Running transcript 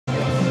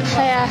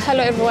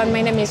Hello everyone,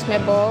 my name is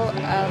Mabel,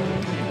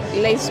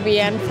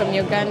 lesbian from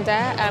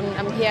Uganda.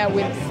 I'm here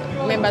with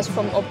members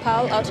from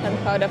OPAL, Out and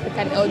Proud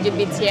African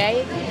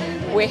LGBTI.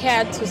 We're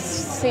here to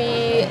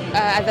see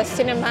at the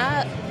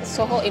cinema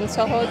in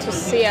Soho to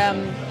see a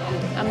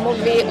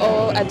movie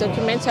or a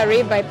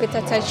documentary by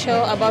Peter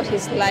Tatchell about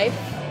his life.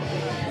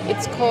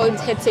 It's called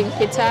Hating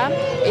Peter.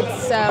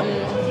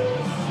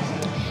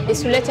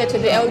 It's related to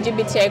the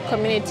LGBTI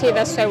community.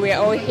 That's why we're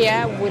all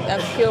here with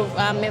a few of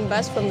our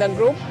members from the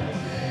group.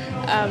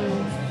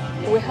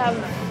 We have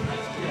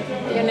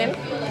your name?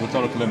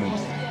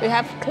 We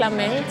have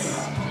Clement.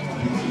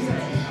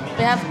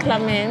 We have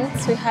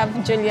Clement. We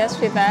have Julius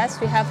with us.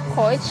 We have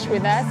Coach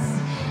with us,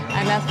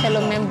 and a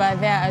fellow member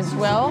there as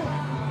well.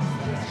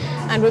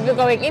 And we'll be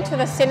going into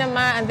the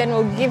cinema, and then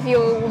we'll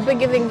be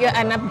giving you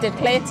an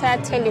update later,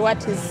 tell you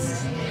what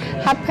has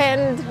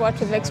happened, what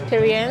we've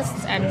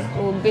experienced, and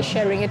we'll be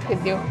sharing it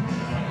with you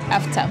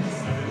after.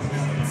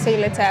 See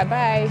you later.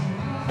 Bye.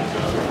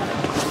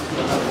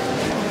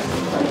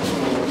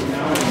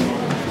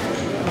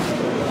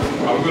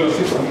 Are we going to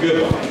sit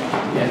together?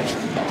 Yeah.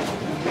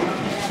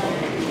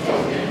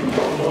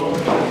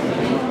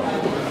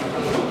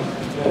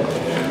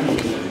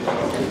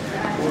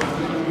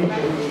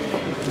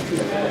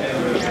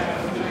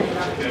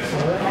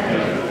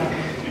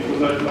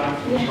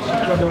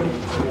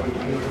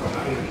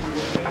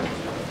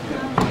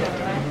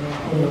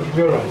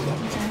 You're right.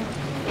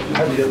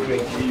 How do you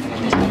drink?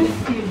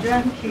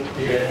 Thank you.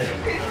 Yeah.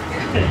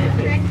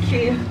 Thank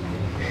you.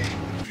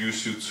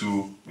 Introduce you to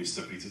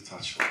Mr. Peter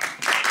Tatchell.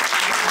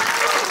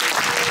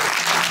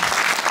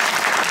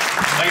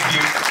 Thank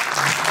you.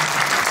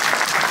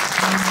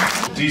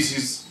 This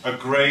is a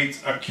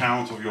great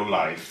account of your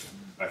life,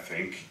 I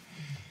think.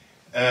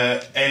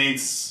 And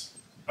it's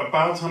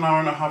about an hour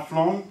and a half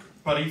long,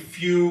 but if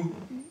you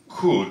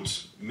could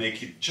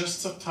make it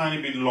just a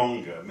tiny bit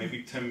longer,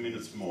 maybe 10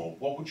 minutes more,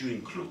 what would you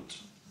include?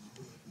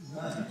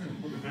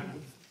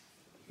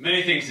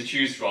 Many things to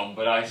choose from,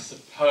 but I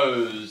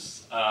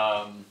suppose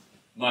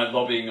my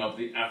lobbying of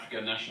the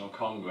African National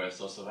Congress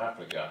of South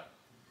Africa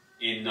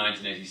in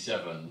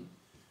 1987,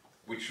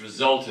 which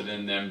resulted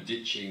in them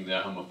ditching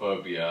their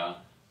homophobia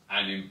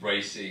and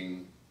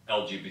embracing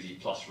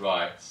LGBT+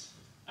 rights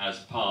as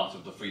part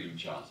of the Freedom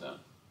Charter.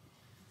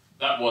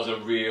 That was a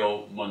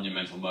real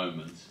monumental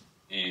moment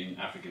in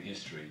African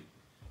history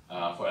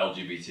for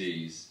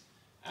LGBTs.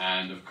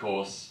 And of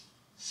course,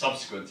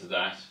 subsequent to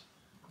that,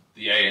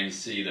 the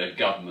ANC, their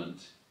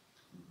government,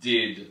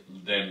 did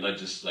then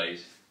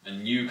legislate a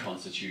new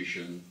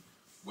constitution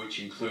which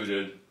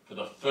included, for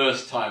the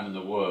first time in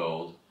the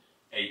world,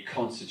 a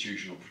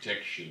constitutional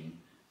protection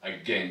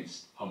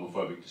against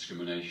homophobic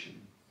discrimination.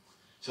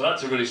 So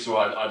that's a really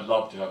story I'd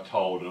love to have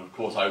told, and of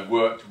course I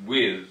worked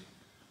with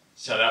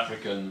South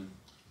African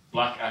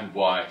black and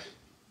white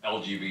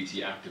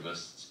LGBT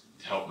activists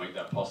to help make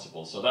that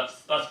possible. So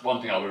that's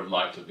one thing I would have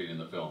liked to have been in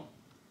the film.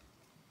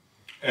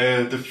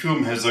 The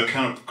film has a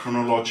kind of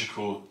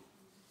chronological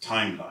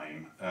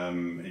timeline.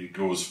 It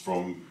goes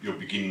from your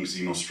beginnings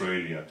in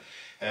Australia.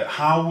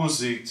 How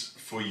was it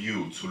for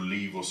you to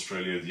leave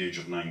Australia at the age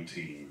of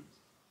 19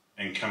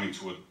 and come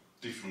into a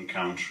different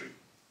country?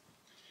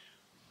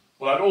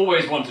 Well, I'd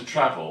always wanted to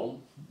travel,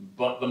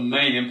 but the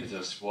main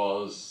impetus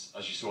was,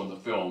 as you saw in the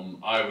film,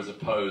 I was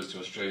opposed to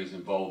Australia's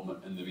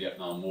involvement in the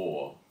Vietnam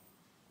War.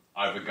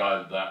 I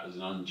regarded that as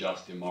an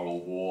unjust, immoral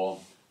war.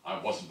 I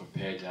wasn't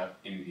prepared to have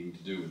anything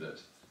to do with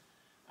it.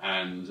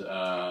 And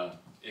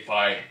if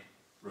I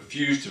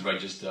refused to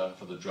register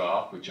for the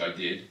draft, which I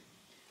did,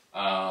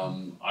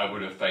 I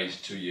would have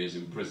faced 2 years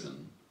in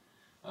prison.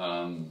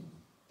 Part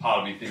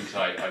of me thinks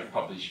I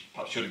probably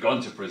should have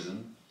gone to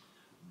prison,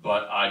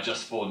 but I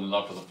just fallen in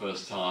love for the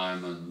first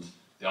time, and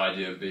the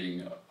idea of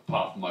being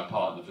apart from my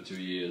partner for 2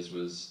 years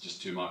was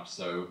just too much.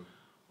 So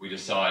we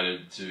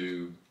decided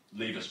to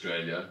leave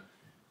Australia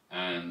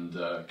and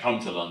come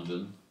to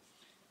London.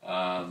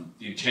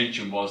 The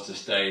intention was to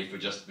stay for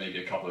just maybe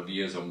a couple of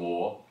years or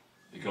more,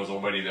 because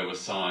already there were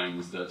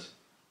signs that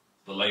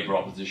the Labour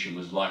opposition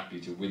was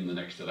likely to win the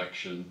next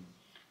election,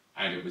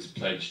 and it was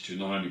pledged to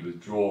not only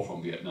withdraw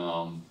from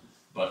Vietnam,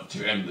 but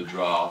to end the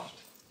draft,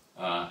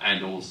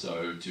 and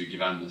also to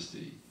give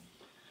amnesty.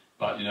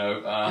 But, you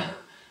know,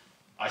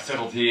 I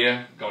settled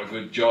here, got a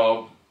good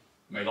job,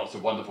 made lots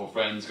of wonderful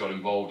friends, got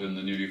involved in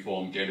the newly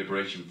formed Gay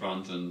Liberation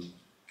Front, and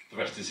the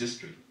rest is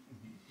history.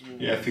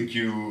 Yeah, I think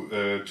you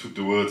took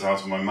the words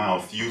out of my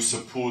mouth. You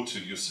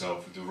supported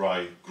yourself with the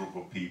right group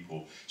of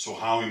people. So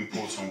how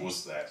important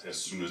was that as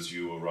soon as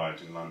you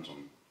arrived in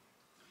London?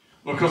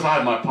 Well, of course I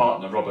had my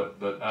partner, Robert,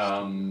 but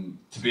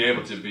to be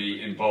able to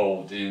be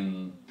involved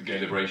in the Gay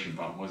Liberation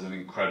Front was an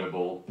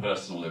incredible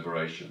personal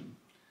liberation.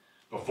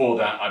 Before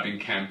that, I've been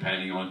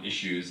campaigning on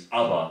issues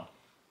other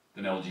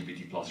than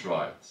LGBT+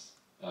 rights.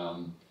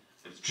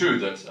 It's true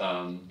that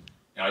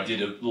I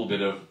did a little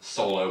bit of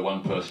solo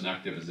one-person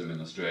activism in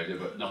Australia,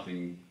 but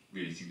nothing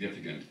really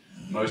significant.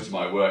 Most of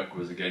my work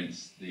was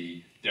against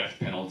the death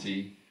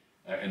penalty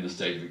in the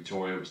state of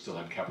Victoria, which still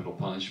had capital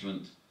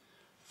punishment,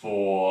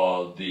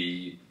 for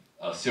the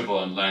civil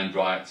and land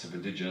rights of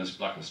Indigenous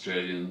Black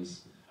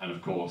Australians, and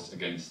of course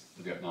against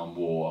the Vietnam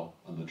War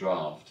and the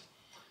draft.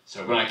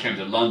 So when I came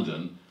to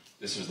London,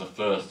 this was the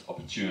first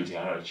opportunity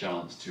I had a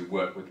chance to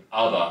work with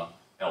other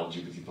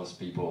LGBT plus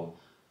people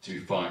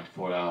to fight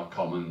for our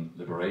common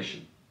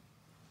liberation.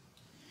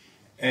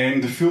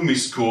 And the film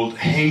is called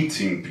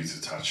Hating Peter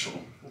Tatchell.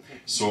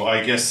 So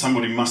I guess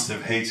somebody must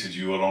have hated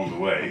you along the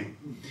way.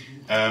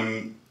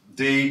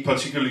 They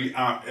particularly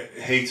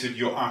hated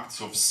your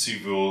acts of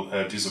civil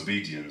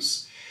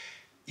disobedience.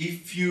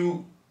 If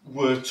you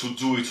were to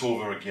do it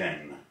over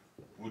again,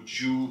 would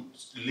you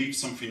leave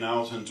something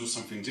out and do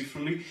something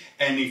differently?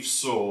 And if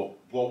so,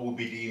 what would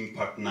be the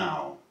impact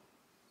now?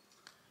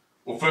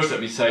 Well, first let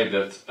me say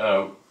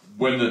that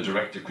when the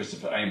director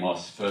Christopher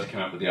Amos first came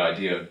up with the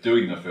idea of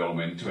doing the film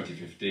in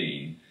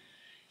 2015,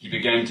 he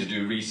began to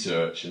do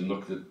research and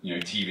looked at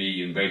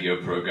TV and radio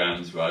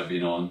programs where I'd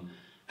been on,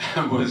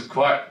 and was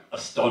quite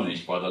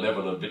astonished by the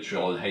level of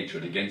vitriol and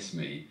hatred against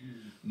me,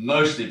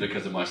 mostly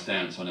because of my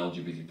stance on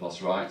LGBT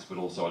plus rights, but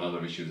also on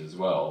other issues as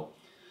well.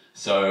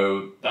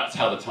 So that's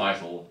how the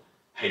title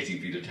Hating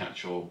Peter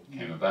Tatchell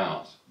came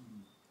about.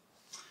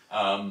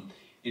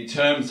 In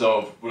terms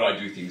of would I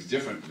do things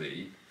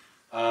differently,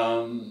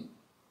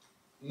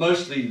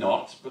 mostly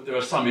not, but there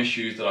are some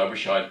issues that I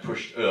wish I'd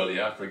pushed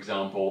earlier. For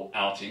example,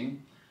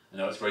 outing. I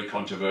know it's very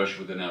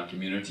controversial within our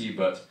community,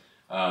 but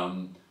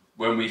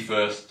when we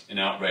first, in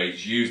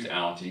outrage, used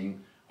outing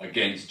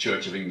against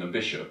Church of England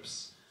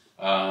bishops,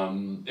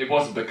 it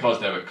wasn't because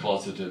they were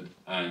closeted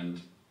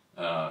and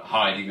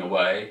hiding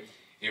away.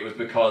 It was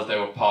because they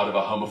were part of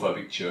a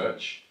homophobic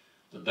church,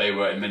 that they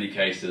were, in many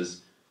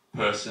cases,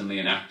 personally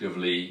and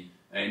actively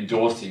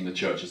endorsing the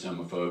church's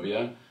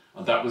homophobia,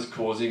 and that was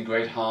causing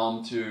great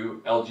harm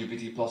to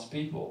LGBT plus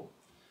people.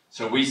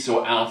 So we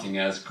saw outing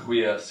as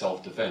queer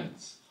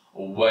self-defense,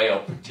 a way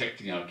of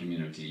protecting our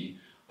community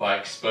by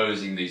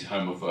exposing these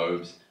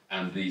homophobes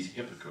and these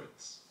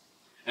hypocrites.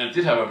 And it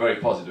did have a very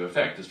positive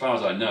effect. As far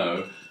as I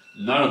know,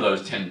 none of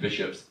those 10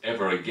 bishops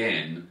ever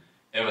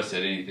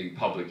said anything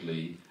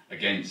publicly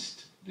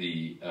against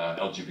the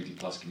LGBT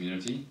plus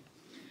community.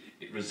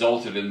 It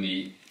resulted in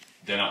the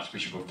then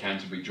Archbishop of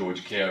Canterbury,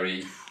 George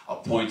Carey,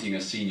 appointing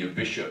a senior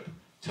bishop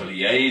to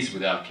liaise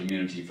with our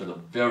community for the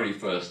very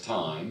first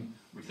time,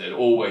 which they'd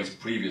always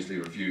previously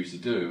refused to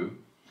do.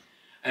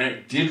 And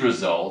it did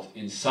result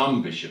in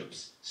some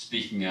bishops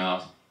speaking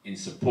out in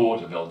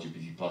support of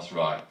LGBT plus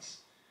rights,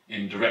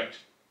 in direct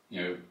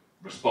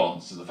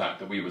response to the fact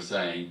that we were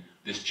saying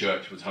this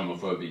church was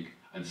homophobic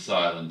and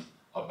silent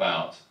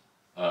about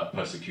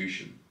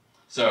persecution.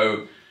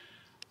 So,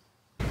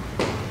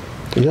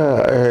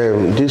 yeah,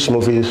 this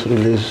movie is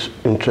really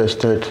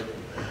interesting,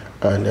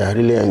 and I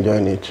really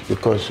enjoyed it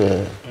because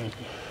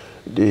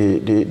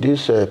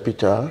this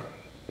Peter,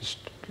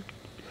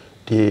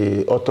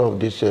 the author of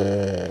this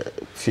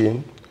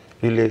film,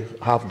 really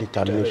have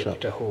determination.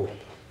 Peter who?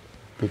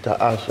 Peter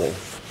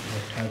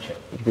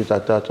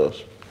Tatchell.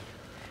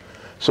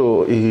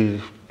 So he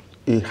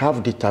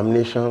have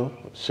determination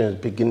since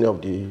beginning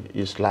of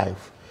his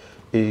life.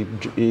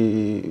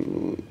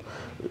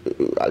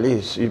 At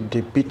least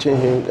they beating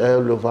him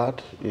all over,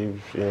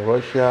 in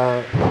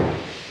Russia,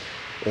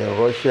 in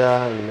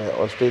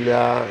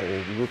Australia,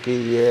 in UK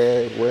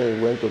here, when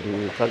he went to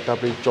the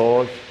Canterbury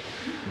Church,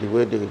 the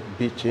way they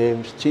beat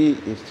him, he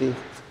still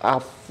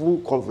have full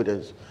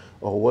confidence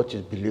of what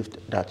is believed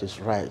that is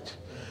right.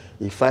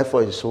 He fight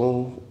for his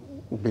own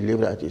belief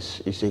that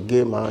he's a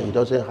gay man. He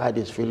doesn't hide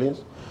his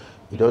feelings.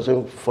 He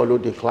doesn't follow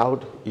the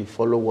crowd. He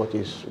follow what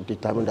is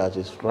determined as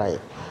is right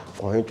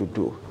for him to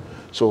do.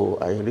 So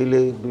I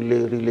really,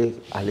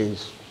 at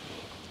least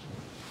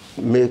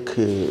make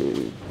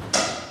he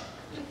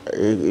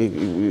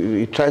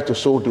try to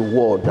show the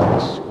world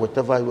that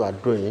whatever you are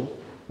doing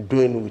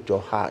with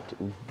your heart,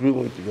 doing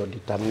with your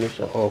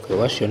determination. Okay,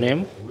 what's your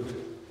name?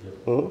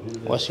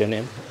 What's your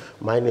name?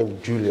 My name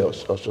is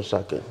Julius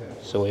Ososake.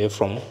 So where are you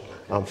from?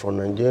 I'm from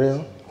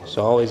Nigeria.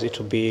 So how is it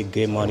to be a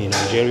gay man in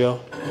Nigeria?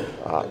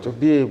 To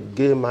be a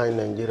gay man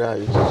in Nigeria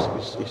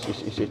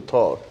is a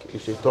talk.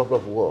 It's a talk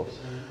of war.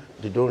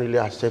 They don't really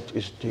accept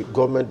it. The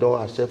government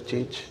don't accept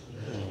it.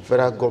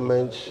 Federal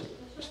government,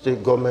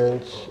 state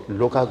government,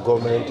 local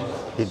government,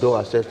 they don't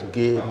accept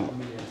gay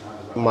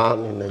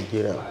man in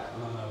Nigeria.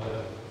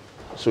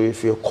 So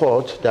if you're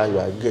caught that you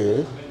are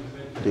gay,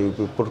 they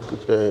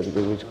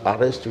will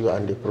arrest you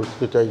and they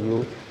prosecute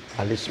you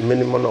at least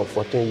minimum of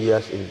 14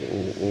 years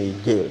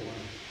in jail.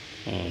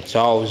 So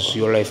how's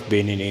your life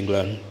been in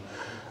England?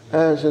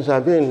 Since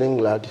I've been in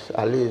England,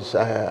 at least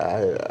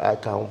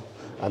I'm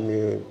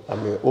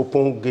an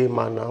open gay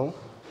man now.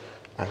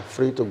 I'm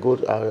free to go.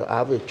 I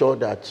have a church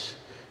that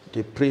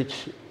they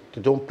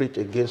don't preach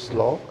against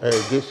law,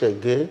 against a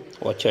gay.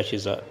 What church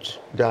is that?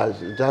 That's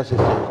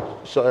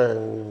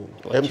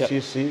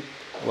MCC.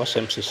 What's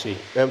MCC?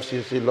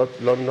 MCC,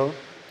 London.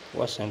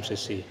 What's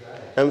MCC?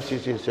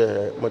 MCC is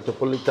a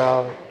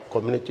Metropolitan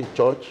Community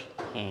Church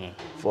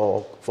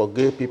for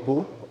gay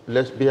people,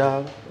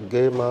 lesbian,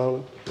 gay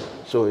man.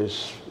 So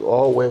it's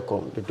all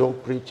welcome. They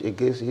don't preach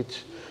against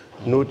it.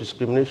 No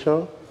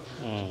discrimination.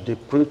 They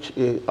preach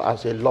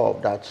as a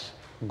love that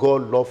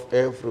God loves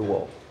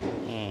everyone.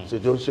 So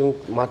it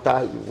doesn't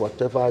matter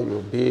whatever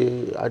you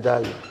be,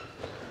 either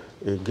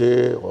a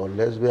gay or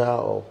lesbian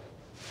or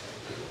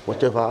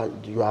whatever,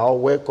 you are all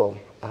welcome.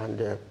 And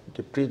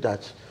they preach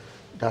that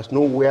there's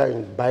nowhere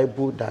in the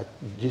Bible that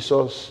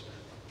Jesus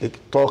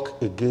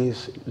talk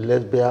against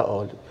lesbian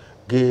or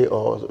gay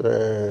or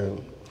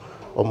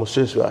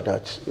homosexual.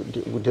 That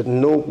there's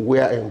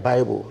nowhere in the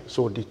Bible.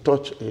 So they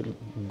taught a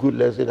good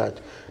lesson that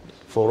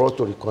for us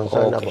to be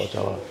concerned about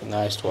our...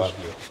 Nice to have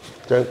you.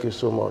 Thank you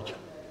so much.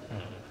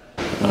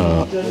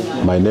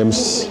 My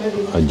name's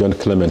John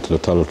Clement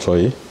Lutalo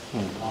Troy.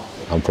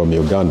 I'm from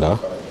Uganda.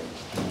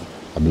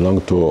 I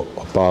belong to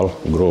OPAL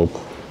group.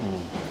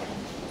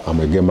 I'm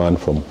a gay man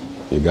from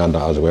Uganda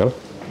as well.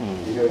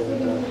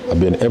 I've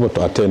been able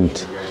to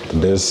attend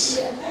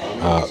today's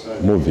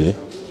movie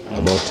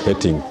about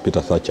Hating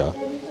Peter Tatchell.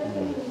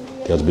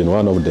 It has been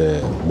one of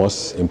the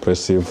most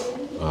impressive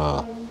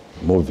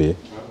movie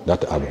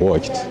that I've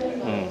watched.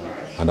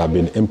 And I've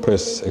been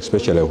impressed,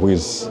 especially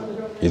with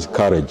his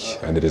courage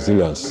and the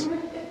resilience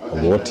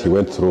of what he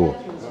went through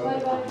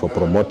for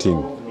promoting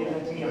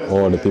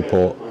all the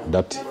people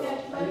that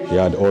he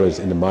had always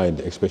in mind,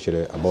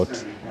 especially about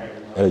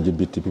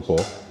LGBT people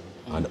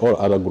and all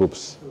other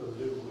groups.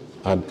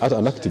 And as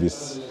an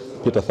activist,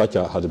 Peter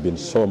Tatchell has been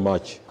so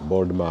much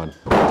bold man.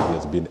 He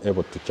has been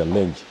able to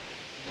challenge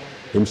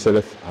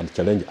himself and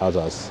challenge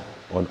others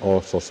on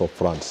all sorts of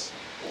fronts.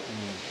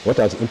 What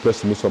has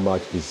impressed me so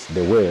much is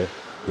the way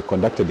he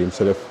conducted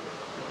himself,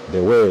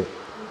 the way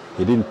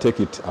he didn't take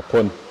it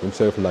upon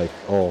himself like,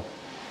 oh,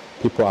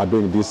 people are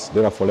doing this,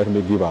 therefore let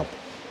me give up.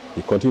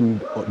 He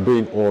continued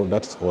doing all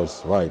that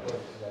was right.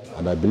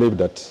 And I believe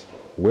that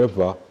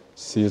whoever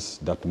sees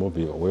that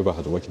movie or whoever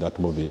has watched that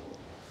movie,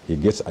 he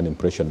gets an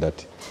impression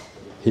that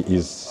he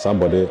is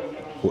somebody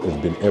who has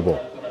been able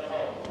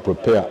to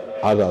prepare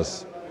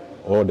others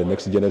or the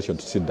next generation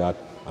to see that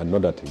and know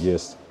that,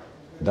 yes,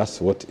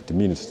 that's what it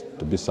means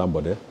to be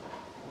somebody,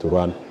 to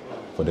run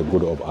for the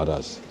good of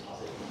others.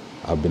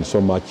 I've been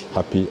so much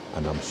happy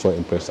and I'm so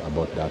impressed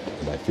about that,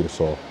 and I feel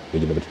so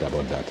rejuvenated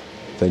about that.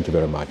 Thank you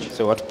very much.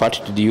 So what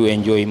part did you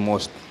enjoy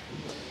most?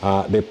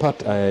 The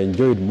part I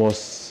enjoyed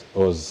most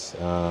was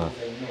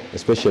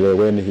especially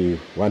when he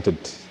wanted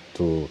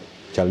to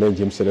challenge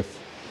himself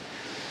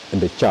in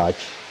the church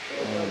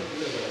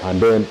and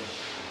then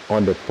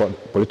on the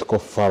political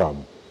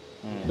forum.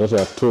 Those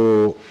are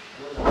two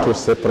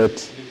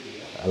separate,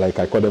 like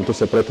I call them, two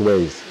separate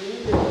ways.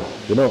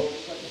 You know,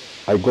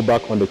 I go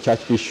back on the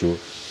church issue.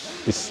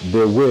 It's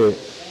the way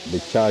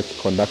the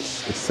church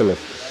conducts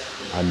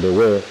itself and the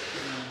way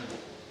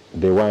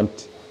they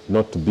want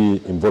not to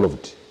be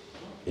involved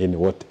in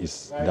what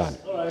is done.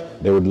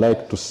 They would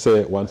like to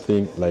say one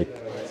thing,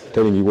 like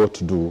telling you what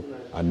to do,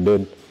 and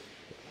then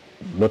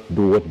not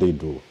do what they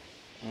do.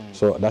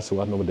 So that's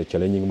one of the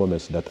challenging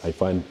moments that I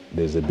find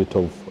there's a bit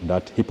of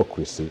that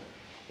hypocrisy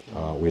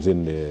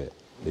within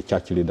the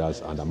church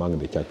leaders and among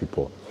the church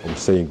people, of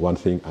saying one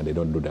thing and they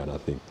don't do the other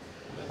thing.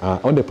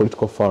 On the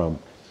political forum,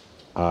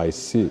 I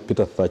see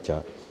Peter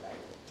Tatchell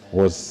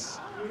was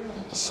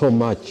so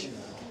much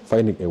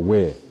finding a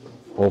way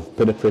of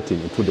penetrating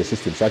into the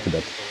system such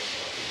that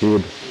he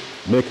would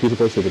make his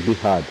voice to be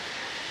heard.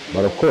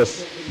 But of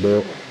course,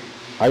 the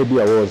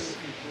idea was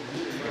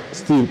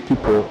still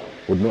people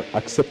would not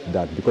accept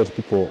that because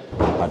people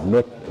had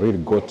not really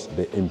got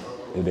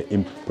the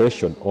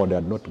impression, or they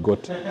had not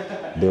got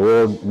the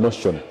whole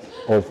notion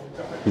of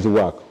his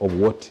work, of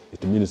what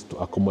it means to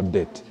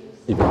accommodate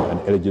even an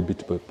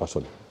LGBT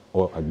person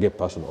or a gay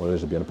person or a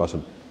lesbian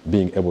person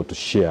being able to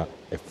share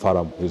a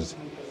forum with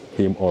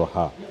him or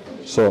her.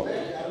 So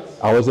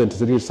I wasn't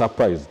really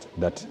surprised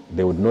that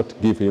they would not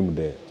give him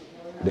the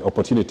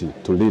opportunity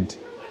to lead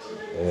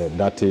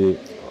that.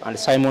 And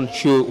Simon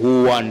Hugh,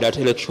 who won that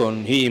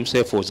election, he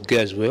himself was gay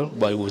as well,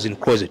 but he was in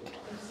closet.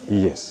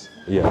 Yes,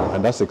 yeah,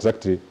 and that's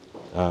exactly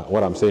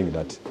what I'm saying,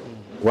 that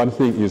one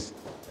thing is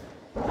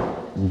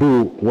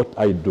do what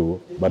I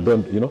do, but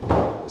don't, you know,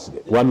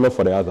 one love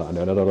for the other and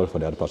another love for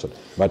the other person.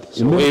 But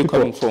so where are you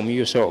coming from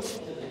yourself?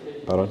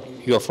 Pardon?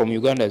 You are from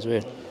Uganda as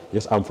well?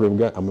 Yes, I'm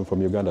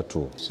from Uganda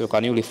too. So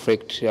can you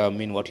reflect,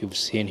 what you've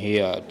seen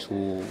here to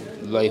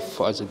life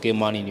as a gay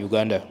man in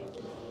Uganda?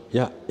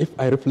 Yeah, if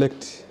I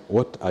reflect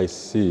what I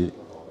see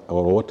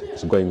or what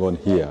is going on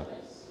here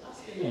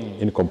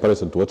in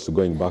comparison to what's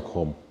going back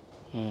home,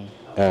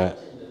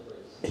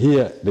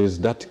 here there's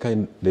that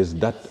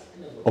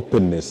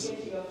openness,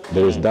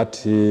 there is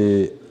that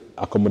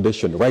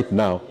accommodation. Right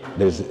now,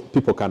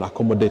 people can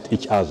accommodate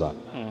each other.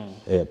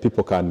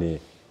 People can,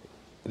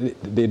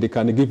 they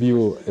can give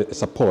you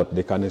support.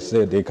 They can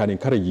say, they can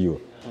encourage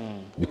you,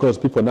 because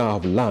people now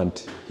have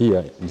learned here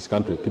in this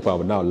country. People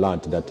have now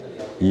learned that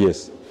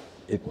yes,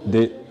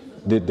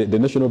 the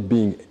notion of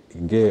being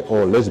gay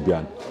or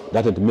lesbian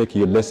doesn't make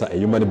you lesser a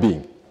human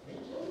being.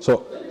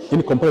 So,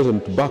 in comparison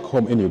to back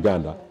home in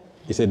Uganda,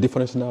 it's a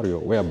different scenario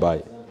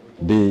whereby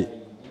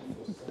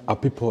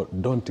people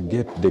don't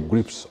get the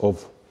grips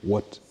of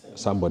what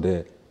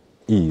somebody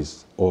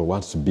is or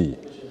wants to be.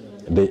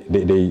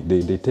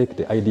 they take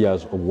the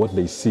ideas of what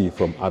they see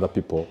from other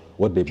people,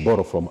 what they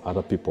borrow from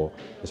other people,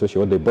 especially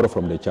what they borrow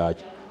from the church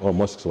or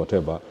mosques,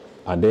 whatever,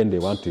 and then they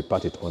want to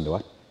impart it on the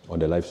what? On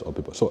the lives of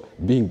people. So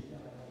being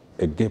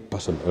a gay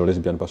person or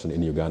lesbian person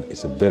in Uganda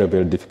is very,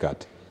 very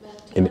difficult.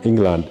 In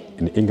England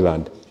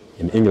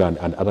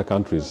and other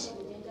countries,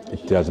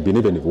 it has been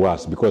even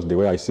worse, because the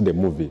way I see the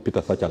movie,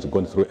 Peter Thatcher has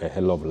gone through a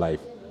hell of life,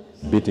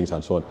 beatings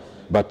and so on.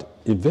 But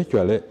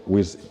eventually,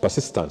 with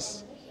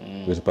persistence,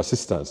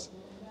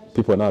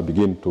 people now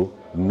begin to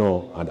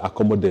know and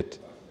accommodate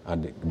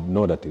and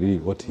know that really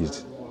what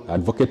he's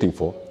advocating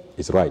for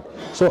is right.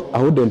 So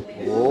I wouldn't...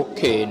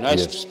 Okay,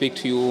 nice to speak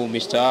to you,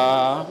 Mr.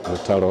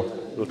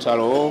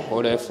 Lutalo,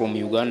 all the way from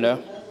Uganda.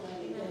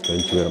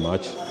 Thank you very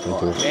much.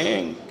 Thank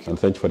you. And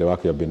thank you for the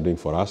work you have been doing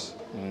for us.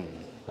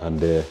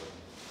 And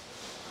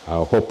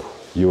I hope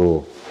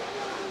you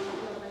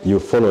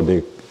follow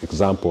the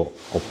example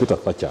of Peter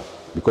Thatcher,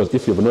 because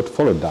if you have not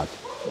followed that,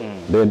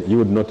 then you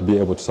would not be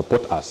able to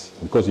support us,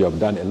 because you have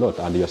done a lot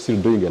and you are still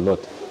doing a lot.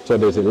 So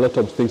there's a lot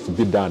of things to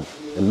be done,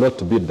 a lot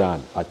to be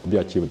done, to be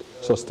achieved.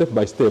 So step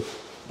by step,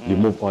 you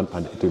move on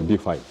and it will be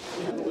fine.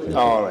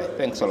 All right,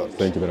 thanks a lot.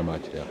 Thank you very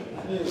much. Yeah.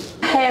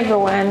 Hi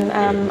everyone,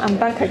 I'm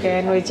back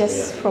again. We're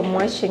just from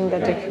watching the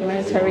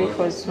documentary. It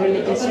was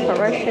really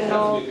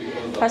inspirational.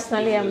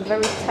 Personally, I'm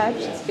very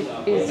touched.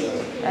 It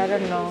is, I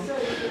don't know,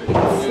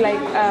 it's like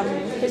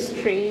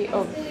history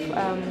of,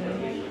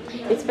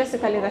 it's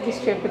basically the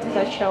history of Peter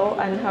Tatchell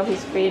and how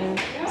he's been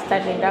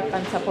standing up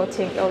and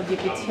supporting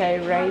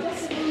LGBTI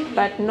rights,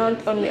 but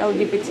not only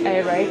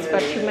LGBTI rights,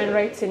 but human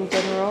rights in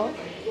general.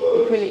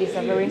 It really is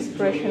a very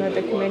inspirational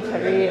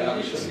documentary,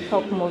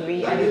 top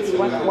movie, and it's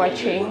worth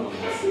watching.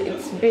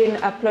 It's been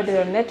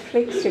uploaded on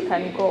Netflix. You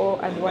can go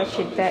and watch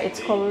it there. It's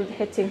called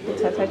Hating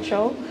Peter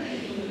Tatchell.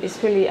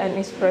 It's really an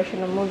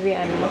inspirational movie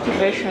and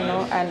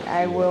motivational, and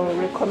I will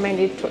recommend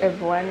it to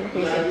everyone who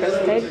is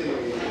interested.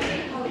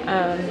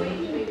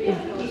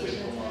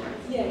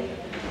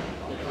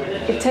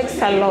 It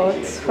takes a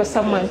lot for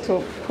someone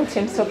to put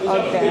himself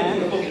out there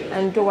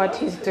and do what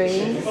he's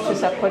doing to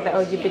support the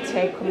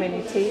LGBTI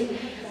community.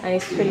 And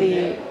it's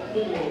really,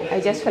 I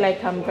just feel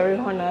like I'm very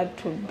honored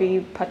to be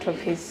part of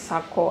his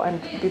circle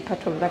and to be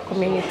part of the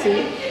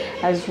community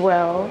as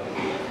well.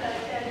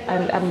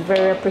 And I'm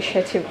very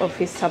appreciative of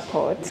his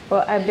support.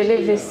 Well, I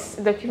believe this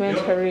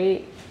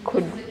documentary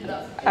could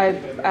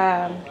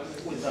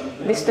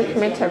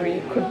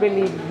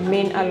really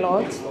mean a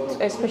lot,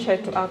 especially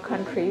to our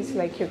countries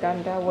like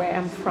Uganda, where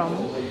I'm from,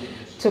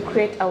 to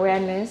create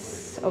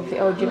awareness of the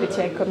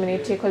LGBTI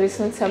community, because it's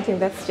not something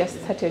that's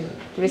just started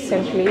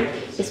recently.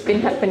 It's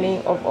been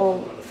happening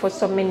for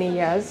so many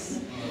years.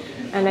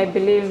 And I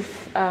believe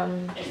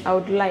I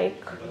would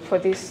like for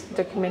this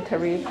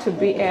documentary to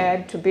be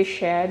aired, to be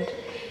shared,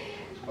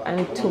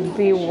 and to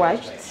be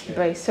watched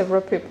by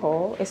several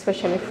people,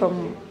 especially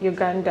from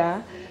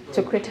Uganda,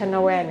 to create an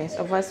awareness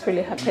of what's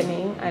really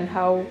happening and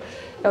how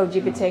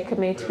LGBTI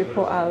community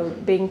people are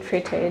being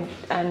treated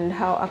and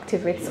how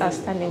activists are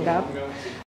standing up.